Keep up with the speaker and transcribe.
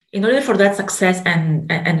in order for that success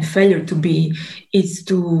and failure to be, is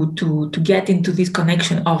to get into this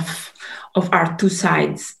connection of our two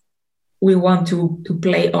sides. We want to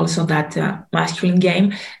play also that masculine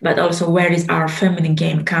game, but also where is our feminine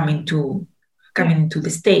game coming to the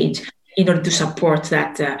stage in order to support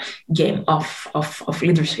that game of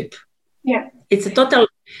leadership. Yeah, it's a total.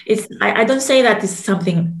 I don't say that it's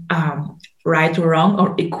something right or wrong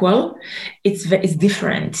or equal. It's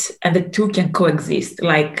different, and the two can coexist,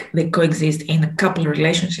 like they coexist in a couple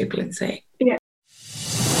relationship, let's say. Yeah.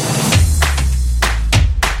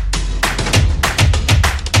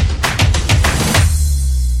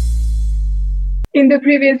 In the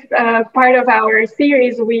previous part of our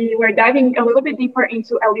series, we were diving a little bit deeper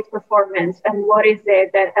into elite performance and what is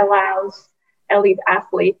it that allows elite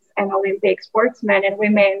athletes and Olympic sportsmen and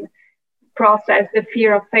women process the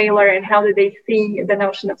fear of failure, and how do they see the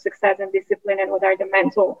notion of success and discipline, and what are the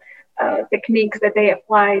mental techniques that they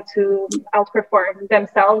apply to outperform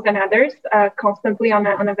themselves and others constantly on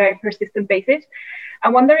a very persistent basis.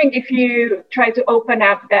 I'm wondering if you try to open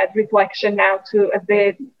up that reflection now to a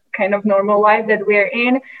bit kind of normal life that we're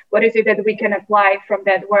in. What is it that we can apply from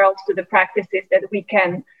that world to the practices that we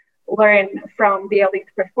can learn from the elite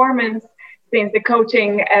performance, since the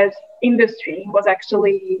coaching as industry was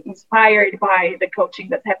actually inspired by the coaching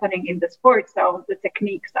that's happening in the sport. So the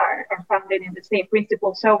techniques are founded in the same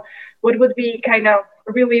principle. So what would be, kind of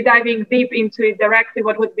really diving deep into it directly,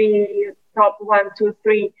 what would be top 1, 2,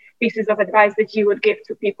 3 pieces of advice that you would give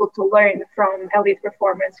to people to learn from elite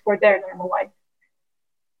performance for their normal life?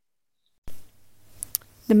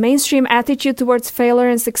 The mainstream attitude towards failure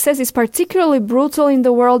and success is particularly brutal in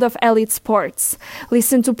the world of elite sports.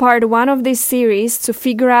 Listen to part 1 of this series to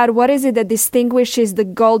figure out what is it that distinguishes the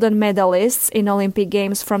golden medalists in Olympic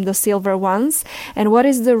Games from the silver ones, and what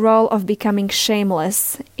is the role of becoming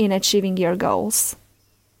shameless in achieving your goals.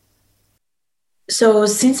 So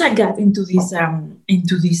since I got into this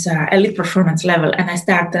elite performance level, and I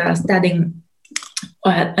started studying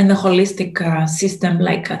in a holistic system,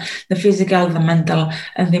 like the physical, the mental,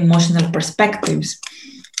 and the emotional perspectives.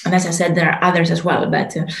 And as I said, there are others as well,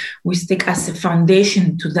 but we stick as a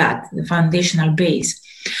foundation to that, the foundational base.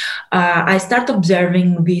 I start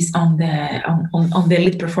observing this on the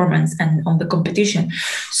elite performance and on the competition.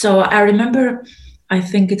 So I remember, I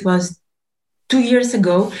think it was 2 years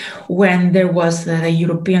ago, when there was the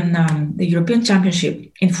European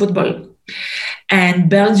Championship in football, and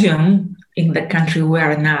Belgium, in the country we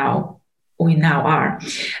now are,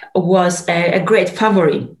 was a great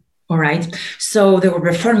favorite. All right. So they were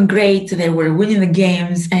performing great. They were winning the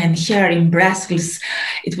games. And here in Brussels,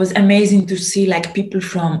 it was amazing to see like people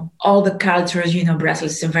from all the cultures. You know,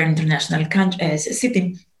 Brussels is a very international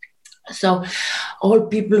city. So all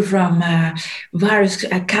people from various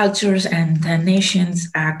cultures and nations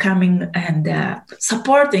are coming and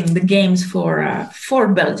supporting the games for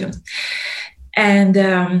Belgium. And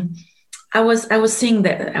I was seeing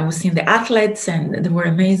the athletes, and they were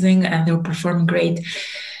amazing, and they were performing great.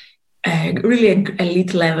 Really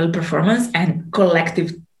elite level performance and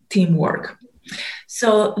collective teamwork.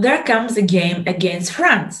 So there comes a game against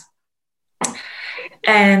France,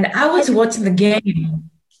 and I was watching the game,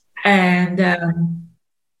 and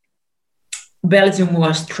Belgium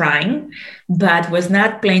was trying, but was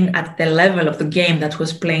not playing at the level of the game that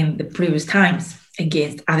was playing the previous times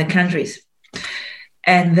against other countries.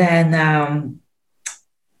 And then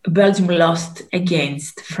Belgium lost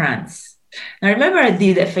against France. I remember I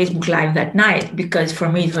did a Facebook Live that night, because for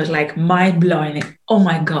me it was like mind-blowing. Oh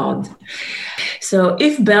my God. So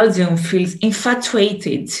if Belgium feels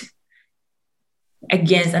infatuated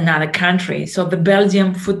against another country, so the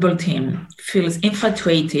Belgium football team feels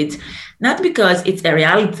infatuated, not because it's a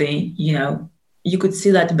reality, you know, you could see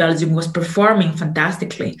that Belgium was performing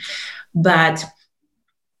fantastically, but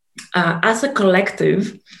as a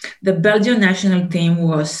collective, the Belgian national team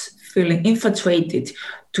was feeling infatuated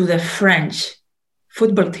to the French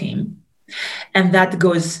football team. And that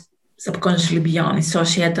goes subconsciously beyond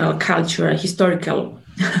societal, cultural, historical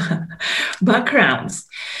backgrounds.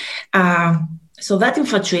 So that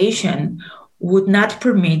infatuation would not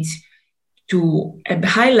permit to a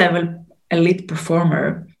high-level elite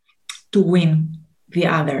performer to win the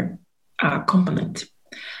other component.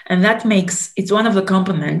 And that makes it's one of the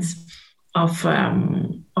components of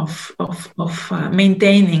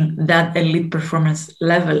maintaining that elite performance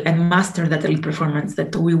level and master that elite performance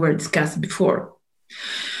that we were discussing before.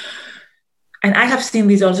 And I have seen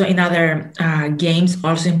this also in other games,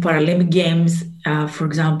 also in Paralympic games. For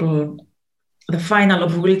example, the final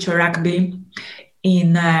of wheelchair rugby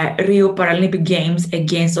in Rio Paralympic Games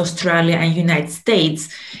against Australia and United States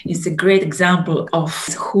is a great example of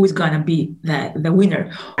who is going to be the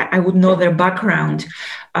winner. I would know their background,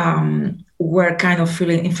 were kind of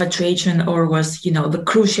feeling infatuation, or was, the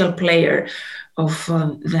crucial player of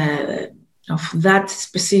that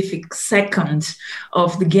specific second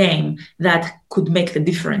of the game that could make the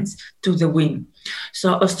difference to the win.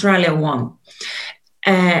 So Australia won.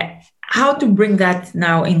 How to bring that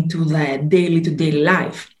now into the daily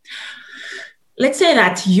life? Let's say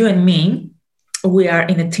that you and me, we are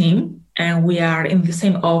in a team and we are in the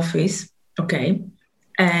same office, okay?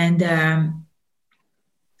 And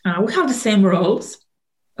we have the same roles,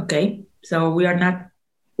 okay? So we are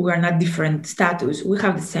not different status. We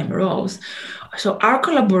have the same roles. So our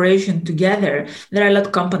collaboration together, there are a lot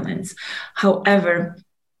of components. However,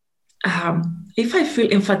 if I feel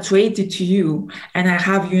infatuated to you and I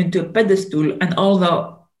have you into a pedestal, and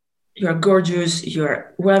although you're gorgeous,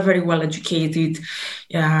 you're very well educated,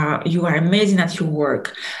 you are amazing at your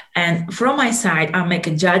work, and from my side, I make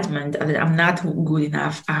a judgment that I'm not good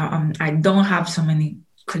enough, I don't have so many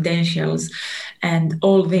credentials and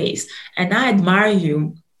all this, and I admire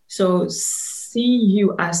you. So seeing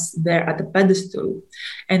you as there at the pedestal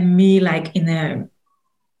and me like in a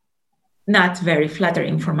not very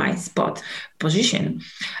flattering for my spot position,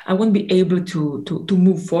 I won't be able to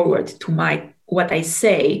move forward to my, what I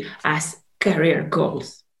say as career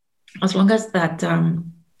goals. As long as that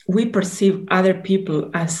we perceive other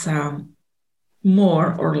people as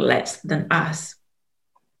more or less than us,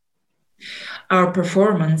 our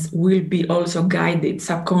performance will be also guided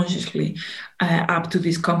subconsciously up to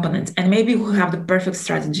these components. And maybe we have the perfect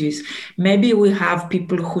strategies. Maybe we have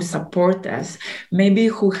people who support us. Maybe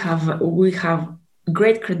we have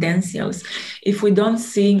great credentials. If we don't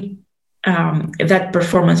see that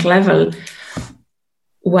performance level,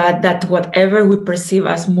 whatever we perceive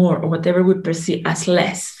as more or whatever we perceive as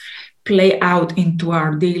less play out into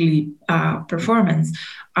our daily performance,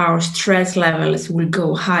 our stress levels will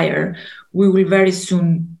go higher. We will very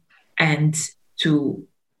soon end to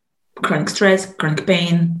chronic stress, chronic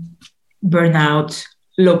pain, burnout,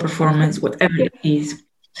 low performance, whatever it is.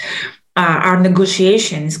 Our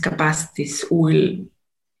negotiations capacities will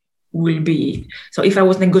be. So if I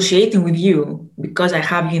was negotiating with you because I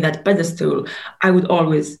have you in that pedestal, I would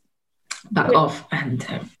always back off and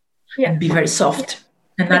be very soft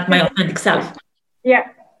and not my authentic self. Yeah.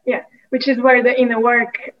 Which is where the inner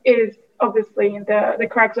work is obviously the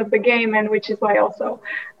crux of the game, and which is why also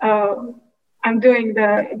I'm doing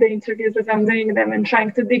the interviews as I'm doing them and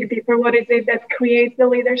trying to dig deeper. What is it that creates the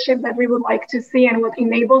leadership that we would like to see, and what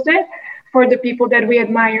enables it for the people that we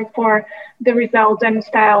admire for the results and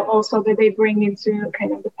style also that they bring into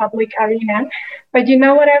kind of the public arena. But you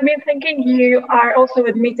know what I've been thinking? You are also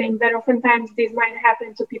admitting that oftentimes this might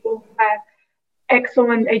happen to people who have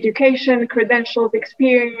excellent education, credentials,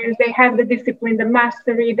 experience, they have the discipline, the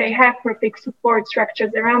mastery, they have perfect support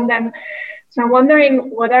structures around them. So I'm wondering,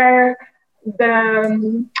 what are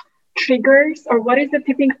the triggers, or what is the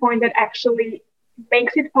tipping point that actually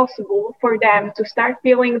makes it possible for them to start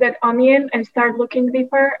peeling that onion and start looking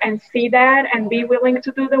deeper and see that and be willing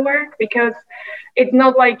to do the work? Because it's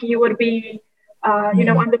not like you would be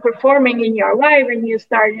underperforming in your life and you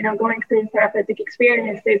start, going through therapeutic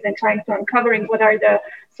experiences and trying to uncovering what are the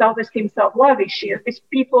self-esteem, self-love issues. These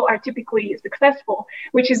people are typically successful,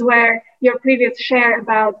 which is where your previous share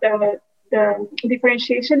about the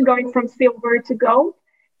differentiation going from silver to gold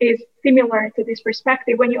is similar to this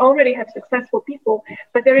perspective. When you already have successful people,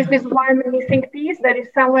 but there is this one missing piece that is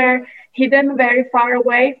somewhere hidden very far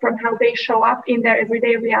away from how they show up in their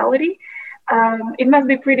everyday reality. It must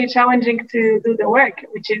be pretty challenging to do the work,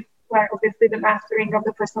 which is where obviously the mastering of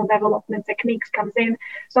the personal development techniques comes in.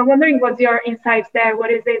 So I'm wondering, what's your insights there?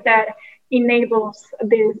 What is it that enables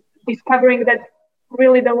this discovering that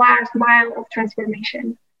really the last mile of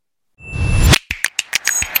transformation?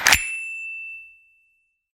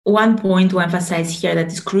 One point to emphasize here that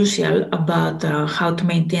is crucial about how to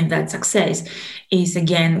maintain that success is,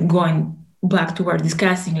 again, going back to what we're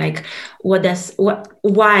discussing, like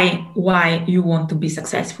why you want to be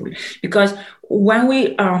successful. Because when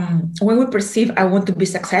we perceive I want to be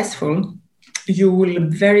successful, you will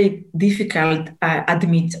very difficult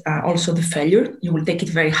admit also the failure. You will take it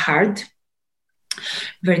very hard,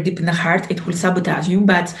 very deep in the heart. It will sabotage you.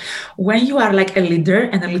 But when you are like a leader,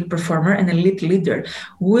 an elite performer, an elite leader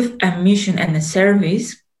with a mission and a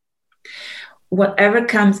service, whatever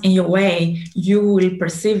comes in your way, you will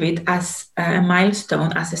perceive it as a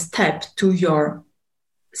milestone, as a step to your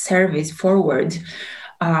service forward,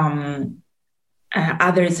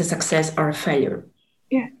 either it's a success or a failure.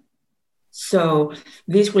 Yeah. So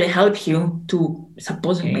this will help you to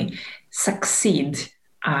supposedly succeed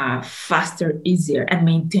faster, easier, and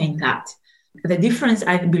maintain that. The difference,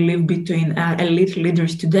 I believe, between elite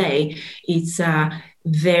leaders today is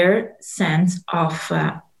their sense of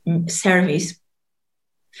service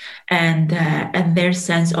and their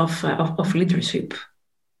sense of leadership.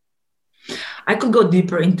 I could go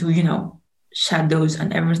deeper into, shadows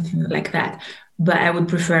and everything like that, but I would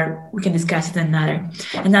prefer we can discuss it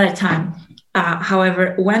another time.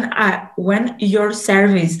 However, when your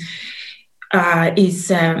service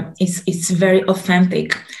is very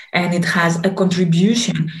authentic and it has a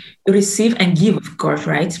contribution, receive and give, of course,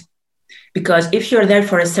 right? Because if you're there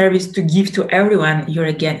for a service to give to everyone, you're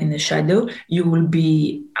again in the shadow. You will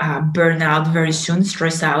be burned out very soon,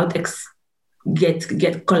 stressed out,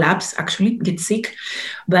 get collapse, actually get sick.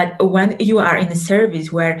 But when you are in a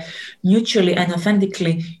service where mutually and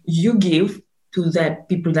authentically you give to the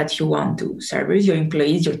people that you want to service, your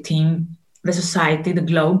employees, your team, the society, the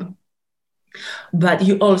globe, but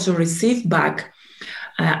you also receive back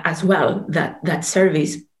as well that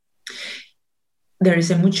service, there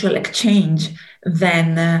is a mutual exchange,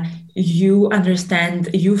 then you understand,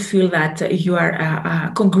 you feel that you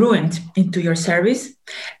are congruent into your service,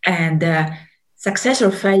 and success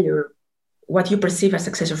or failure, what you perceive as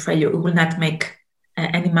success or failure, it will not make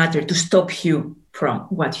any matter to stop you from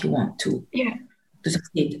what you want to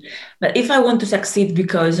succeed. But if I want to succeed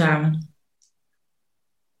because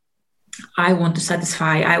I want to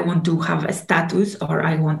satisfy, I want to have a status, or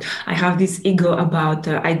I have this ego about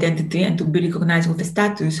identity and to be recognized with a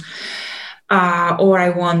status, or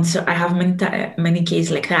I have many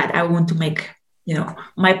cases like that. I want to make,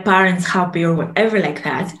 my parents happy or whatever like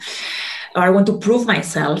that, or I want to prove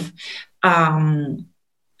myself.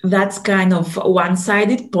 That's kind of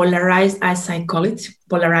one-sided, polarized, as I call it,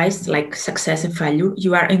 polarized, like success and failure.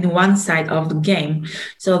 You are in one side of the game.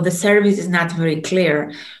 So the service is not very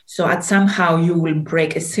clear. So somehow you will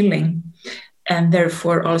break a ceiling, and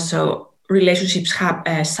therefore also relationships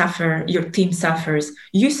suffer, your team suffers,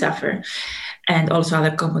 you suffer, and also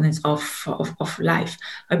other components of life.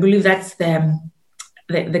 I believe that's the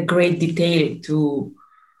great detail to...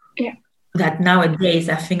 Yeah. That nowadays,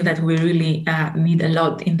 I think that we really need a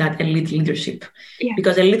lot in that elite leadership,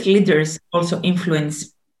 because elite leaders also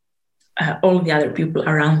influence all the other people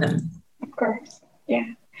around them. Of course,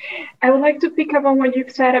 yeah. I would like to pick up on what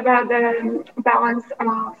you've said about the balance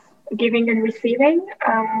of giving and receiving,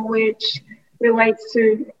 which relates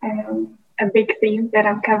to a big theme that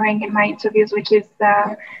I'm covering in my interviews, which is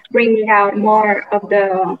bringing out more of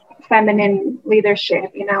the feminine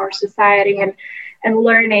leadership in our society, and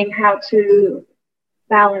learning how to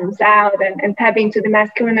balance out and tap into the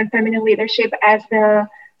masculine and feminine leadership as the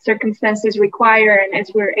circumstances require and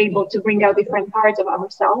as we're able to bring out different parts of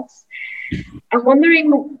ourselves. I'm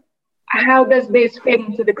wondering, how does this fit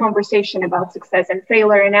into the conversation about success and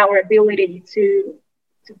failure and our ability to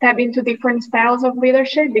tap into different styles of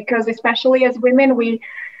leadership? Because especially as women, we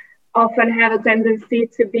often have a tendency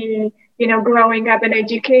to be growing up and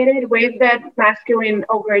educated with that masculine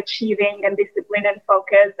overachieving and discipline and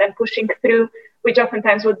focus and pushing through, which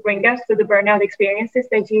oftentimes would bring us to the burnout experiences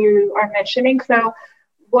that you are mentioning. So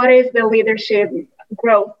what is the leadership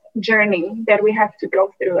growth journey that we have to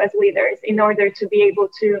go through as leaders in order to be able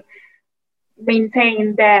to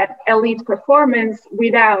maintain that elite performance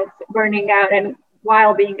without burning out, and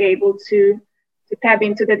while being able to tap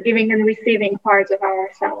into the giving and receiving parts of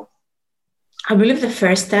ourselves? I believe the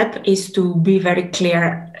first step is to be very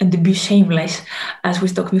clear and to be shameless, as we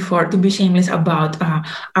talked before, to be shameless about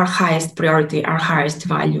our highest priority, our highest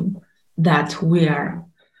value that we are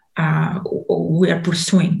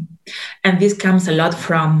pursuing. And this comes a lot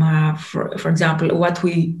from, for example, what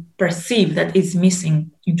we perceive that is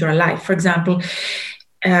missing into our life. For example,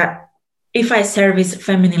 if I service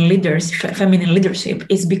feminine leadership,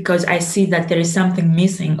 is because I see that there is something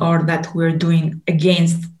missing, or that we're doing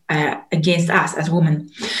against us as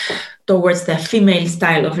women towards the female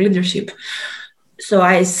style of leadership. So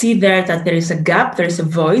I see that there is a gap, there is a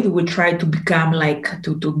void. We try to become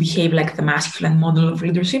to behave like the masculine model of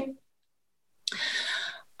leadership,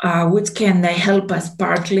 which can help us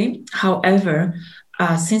partly. However,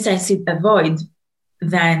 since I see a void,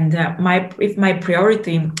 then if my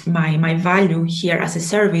priority, my value here as a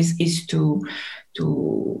service is to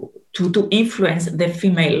influence the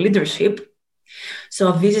female leadership.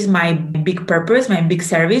 So this is my big purpose, my big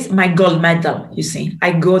service, my gold medal. You see,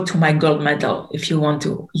 I go to my gold medal, if you want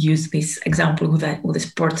to use this example with the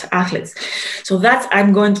sports athletes. So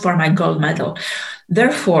I'm going for my gold medal.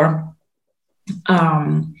 Therefore,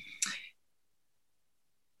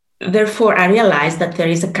 therefore, I realized that there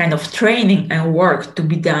is a kind of training and work to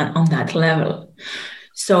be done on that level.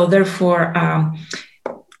 So therefore,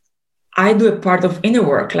 I do a part of inner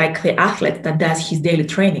work, like the athlete that does his daily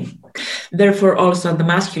training. Therefore, also the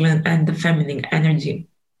masculine and the feminine energy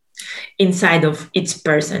inside of each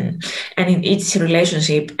person and in each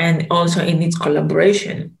relationship and also in its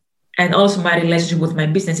collaboration. And also my relationship with my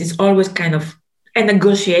business is always kind of a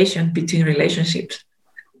negotiation between relationships.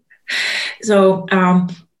 So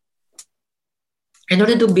in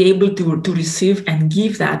order to be able to receive and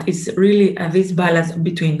give that, it's really this balance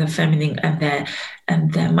between the feminine and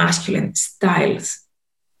the masculine styles,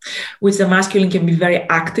 which the masculine can be very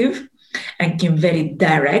active and can be very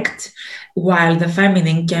direct, while the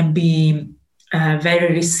feminine can be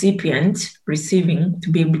very receiving, to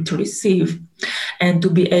be able to receive and to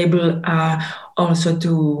be able also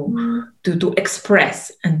to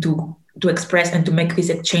express and to express and to make this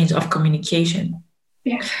exchange of communication.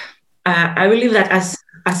 Yeah. I believe that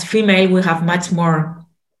as female, we have much more,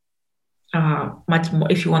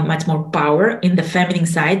 if you want, much more power in the feminine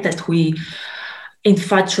side, that we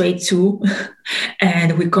infatuate to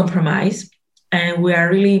and we compromise, and we are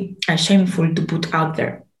really shameful to put out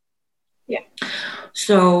there. Yeah.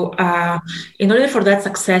 So in order for that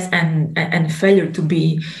success and failure to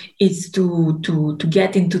be, is to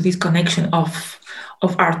get into this connection of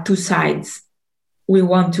our two sides. We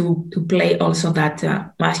want to play also that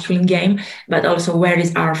masculine game, but also where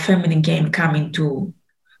is our feminine game coming to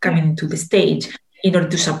the stage in order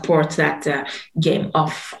to support that game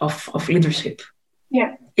of leadership.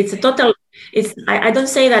 Yeah, it's a total. I don't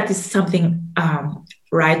say that it's something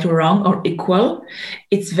right or wrong or equal.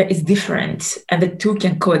 It's different, and the two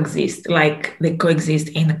can coexist, like they coexist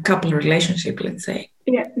in a couple relationship, let's say.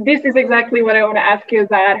 Yeah, this is exactly what I want to ask you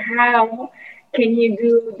about. How can you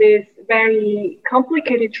do this very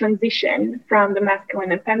complicated transition from the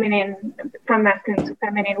masculine and feminine, from masculine to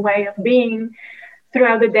feminine way of being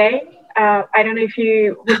throughout the day? I don't know if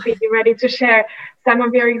you would be ready to share some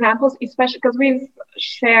of your examples, especially because we've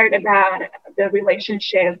shared about the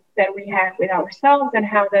relationship that we have with ourselves and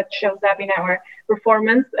how that shows up in our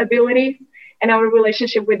performance abilities and our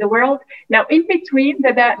relationship with the world. Now, in between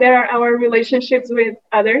that, there are our relationships with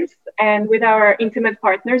others and with our intimate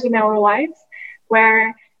partners in our lives,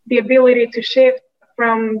 where the ability to shift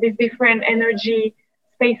from these different energy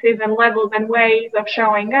spaces and levels and ways of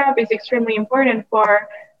showing up is extremely important for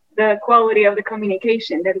the quality of the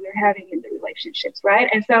communication that we're having in the relationships, right?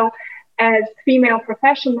 And so as female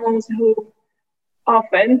professionals who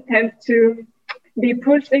often tend to be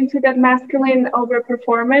pushed into that masculine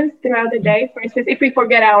overperformance throughout the day, for instance, if we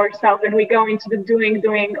forget ourselves and we go into the doing,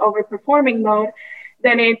 overperforming mode,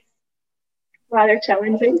 then it's rather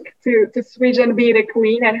challenging to switch and be the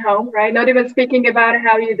queen at home, right? Not even speaking about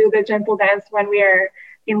how you do the gentle dance when we are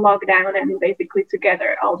in lockdown and basically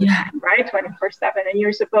together all the time, right? 24/7, and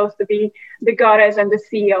you're supposed to be the goddess and the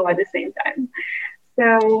CEO at the same time.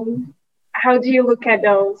 So how do you look at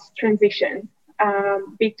those transitions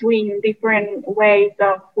between different ways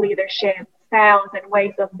of leadership, styles and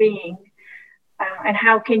ways of being? And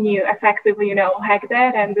how can you effectively, hack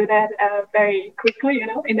that and do that very quickly,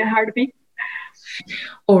 in a heartbeat?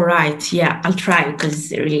 All right. Yeah, I'll try, because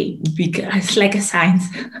it's really big. It's like a science.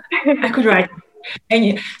 I could write.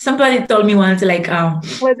 And somebody told me once, like,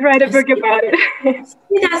 let's write a book about it.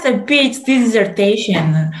 It has a PhD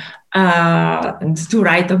dissertation to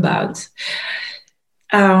write about.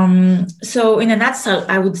 So in a nutshell,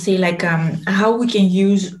 I would say, like, how we can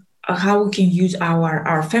use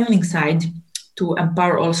our feminine side to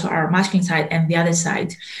empower also our masculine side and the other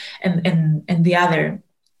side, and the other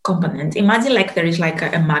component. Imagine like there is like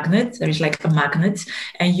a magnet. There is like a magnet,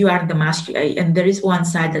 and you are the masculine, and there is one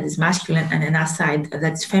side that is masculine and another side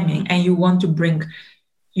that's feminine, and you want to bring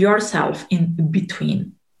yourself in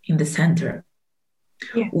between, in the center.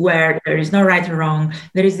 Yes. Where there is no right or wrong.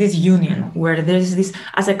 There is this union where there is this,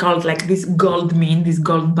 as I call it, like this gold mean, this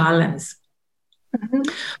gold balance,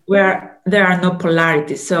 where there are no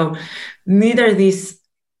polarities. So neither this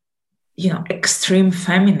extreme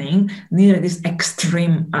feminine, neither this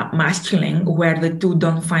extreme masculine, where the two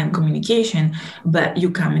don't find communication, but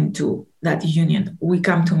you come into that union. We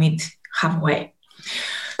come to meet halfway.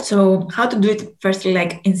 So how to do it? Firstly,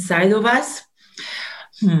 like inside of us.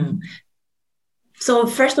 So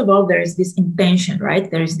first of all, there is this intention,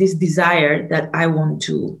 right? There is this desire that I want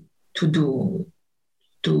to do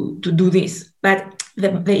this. But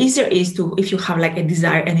the easier is to, if you have like a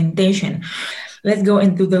desire and intention. Let's go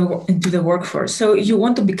into the workforce. So you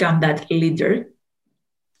want to become that leader.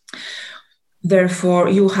 Therefore,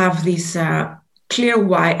 you have this clear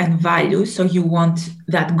why and value. So you want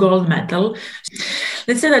that gold medal.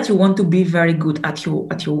 let's say that you want to be very good at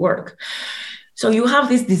your work. So you have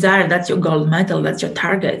this desire, that's your gold medal, that's your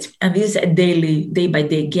target. And this is a daily,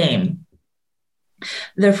 day-by-day game.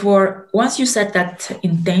 Therefore, once you set that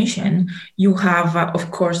intention, you have,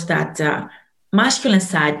 of course, that masculine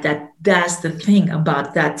side that does the thing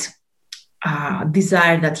about that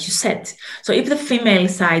desire that you set. So if the female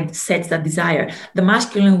side sets that desire, the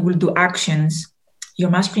masculine will do actions, your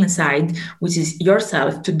masculine side, which is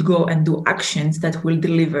yourself, to go and do actions that will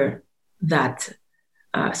deliver that,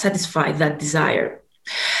 satisfy that desire.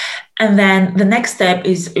 And then the next step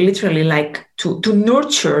is literally like to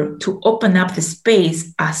nurture, to open up the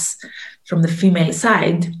space as from the female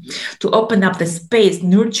side, to open up the space,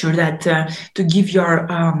 nurture that, to give your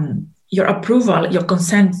approval, your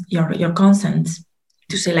consent, your consent,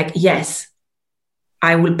 to say like, yes,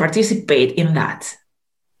 I will participate in that.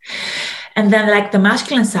 And then like the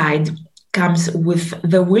masculine side comes with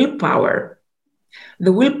the willpower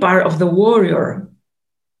of the warrior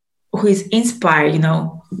who is inspired,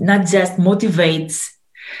 not just motivates,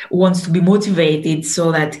 wants to be motivated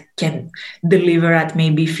so that can deliver at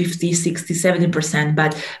maybe 50, 60, 70%,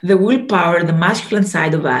 but the willpower, the masculine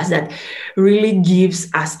side of us that really gives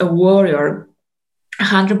us a warrior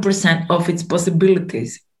 100% of its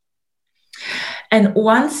possibilities. And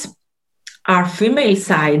once our female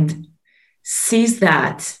side sees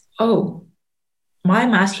that, oh, my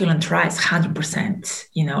masculine tries 100%,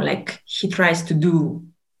 like he tries to do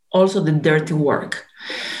also the dirty work.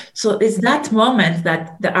 So it's that moment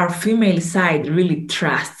that our female side really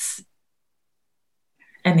trusts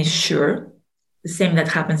and is sure. The same that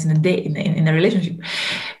happens in a relationship,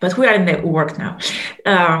 but we are in the work now.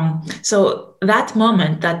 So that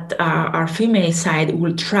moment that our female side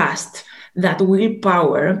will trust that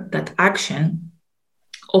willpower, that action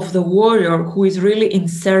of the warrior who is really in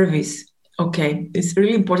service. Okay, it's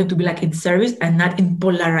really important to be like in service and not in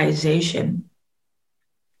polarization.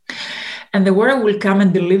 And the warrior will come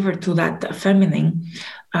and deliver to that feminine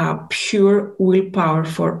pure willpower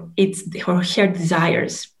for her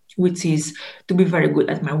desires, which is to be very good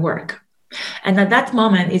at my work. And at that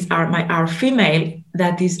moment is our female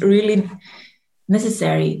that is really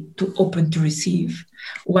necessary to open to receive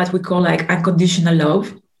what we call like unconditional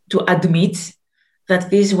love, to admit that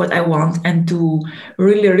this is what I want and to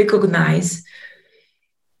really recognize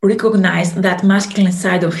that masculine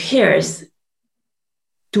side of hers,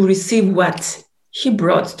 to receive what he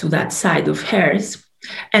brought to that side of hers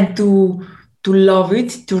and to love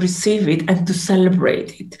it, to receive it, and to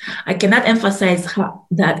celebrate it. I cannot emphasize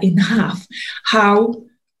that enough, how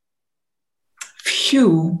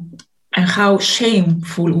few and how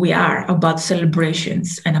shameful we are about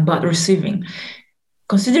celebrations and about receiving.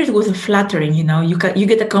 Consider it with flattering, you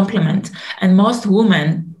get a compliment, and most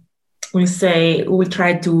women will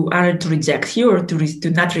try to either to reject you or to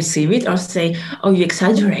not receive it, or say, oh, you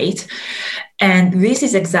exaggerate. And this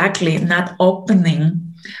is exactly not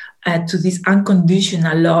opening to this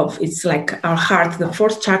unconditional love. It's like our heart, the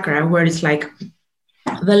fourth chakra, where it's like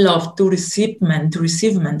the love to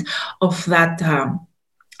receivement of that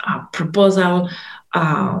proposal,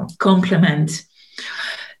 compliment.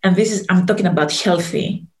 And this is, I'm talking about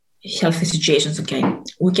healthy situations, okay?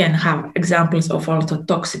 We can have examples of also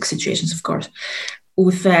toxic situations, of course,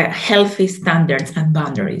 with healthy standards and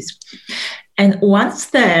boundaries. And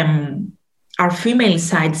once our female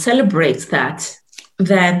side celebrates that,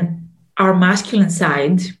 then our masculine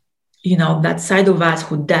side, that side of us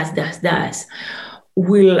who does,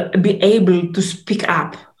 will be able to speak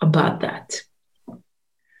up about that,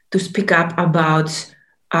 to speak up about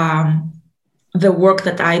the work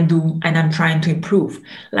that I do and I'm trying to improve.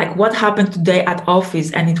 Like what happened today at office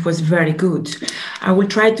and it was very good. I will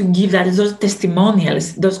try to give those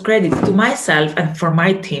testimonials, those credits to myself and for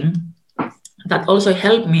my team that also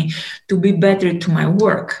help me to be better to my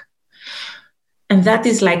work. And that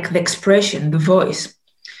is like the expression, the voice.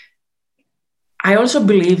 I also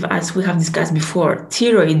believe, as we have discussed before,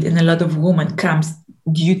 thyroid in a lot of women comes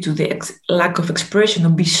due to the lack of expression, or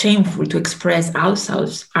be shameful to express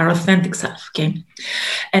ourselves, our authentic self, okay?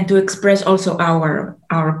 And to express also our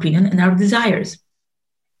opinion and our desires.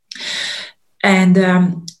 And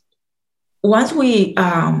once we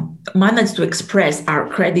manage to express our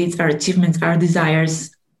credits, our achievements, our desires,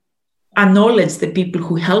 acknowledge the people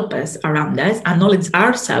who help us around us, acknowledge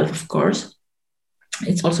ourselves, of course,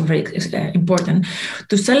 it's also very important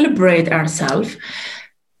to celebrate ourselves,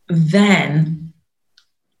 then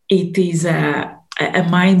it is a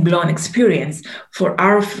mind-blown experience for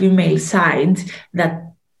our female side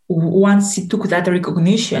that once she took that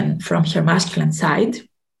recognition from her masculine side,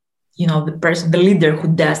 the person, the leader who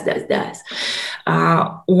does,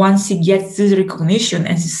 once she gets this recognition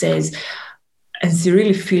and she says, and she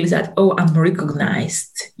really feels that, oh, I'm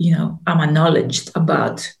recognized, I'm acknowledged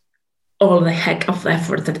about all the heck of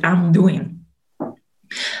effort that I'm doing,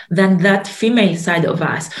 then that female side of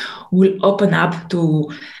us will open up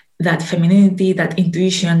to that femininity, that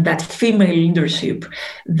intuition, that female leadership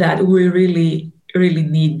that we really, really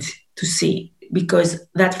need to see, because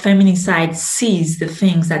that feminine side sees the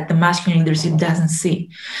things that the masculine leadership doesn't see.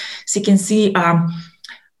 She can see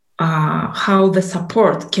how the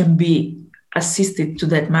support can be assisted to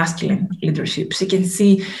that masculine leadership. She can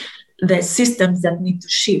see the systems that need to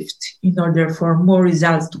shift in order for more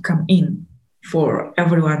results to come in for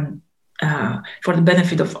everyone, for the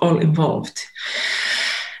benefit of all involved.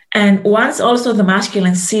 And once also the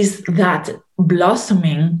masculine sees that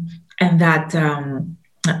blossoming and that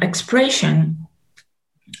expression,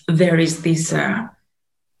 there is this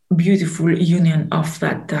beautiful union of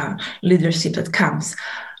that leadership that comes.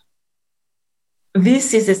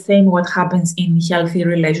 This is the same what happens in healthy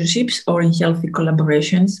relationships or in healthy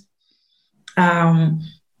collaborations.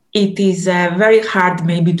 It is very hard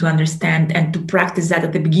maybe to understand and to practice that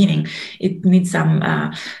at the beginning. It needs some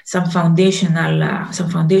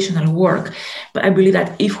foundational work. But I believe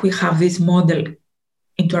that if we have this model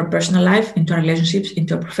into our personal life, into our relationships,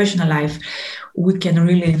 into our professional life, we can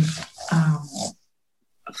really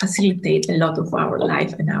facilitate a lot of our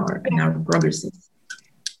life and our progresses.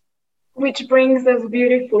 Which brings us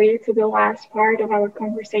beautifully to the last part of our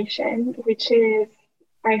conversation, which is,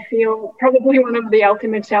 I feel, probably one of the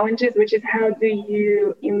ultimate challenges, which is how do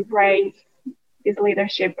you embrace this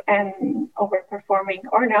leadership and overperforming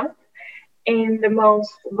or not in the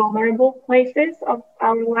most vulnerable places of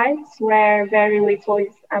our lives where very little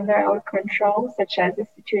is under our control, such as the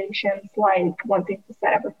situations like wanting to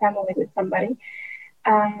set up a family with somebody.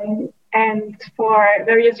 And for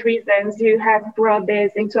various reasons, you have brought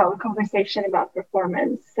this into our conversation about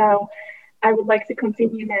performance. So I would like to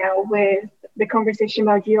continue now with the conversation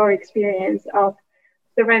about your experience of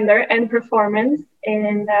surrender and performance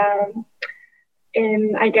in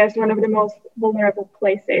I guess, one of the most vulnerable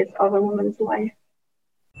places of a woman's life.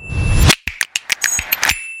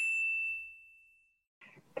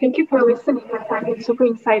 Thank you for listening. I find it super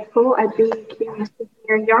insightful. I'd be curious to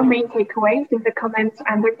hear your main takeaways in the comments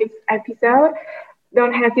under this episode.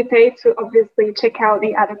 Don't hesitate to obviously check out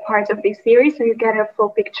the other parts of this series so you get a full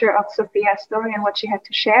picture of Sofia's story and what she had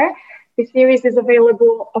to share. The series is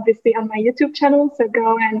available obviously on my YouTube channel, so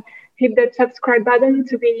go and hit that subscribe button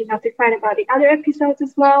to be notified about the other episodes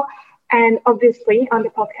as well. And obviously on the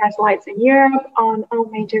podcast Lights in Europe, on all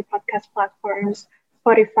major podcast platforms,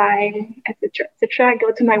 Spotify, etc.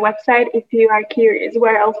 Go to my website if you are curious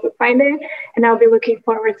where else to find it. And I'll be looking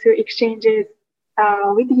forward to exchanges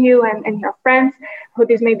with you and your friends who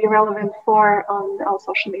this may be relevant for on all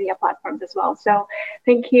social media platforms as well. So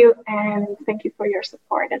thank you, and thank you for your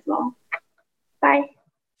support as well. Bye.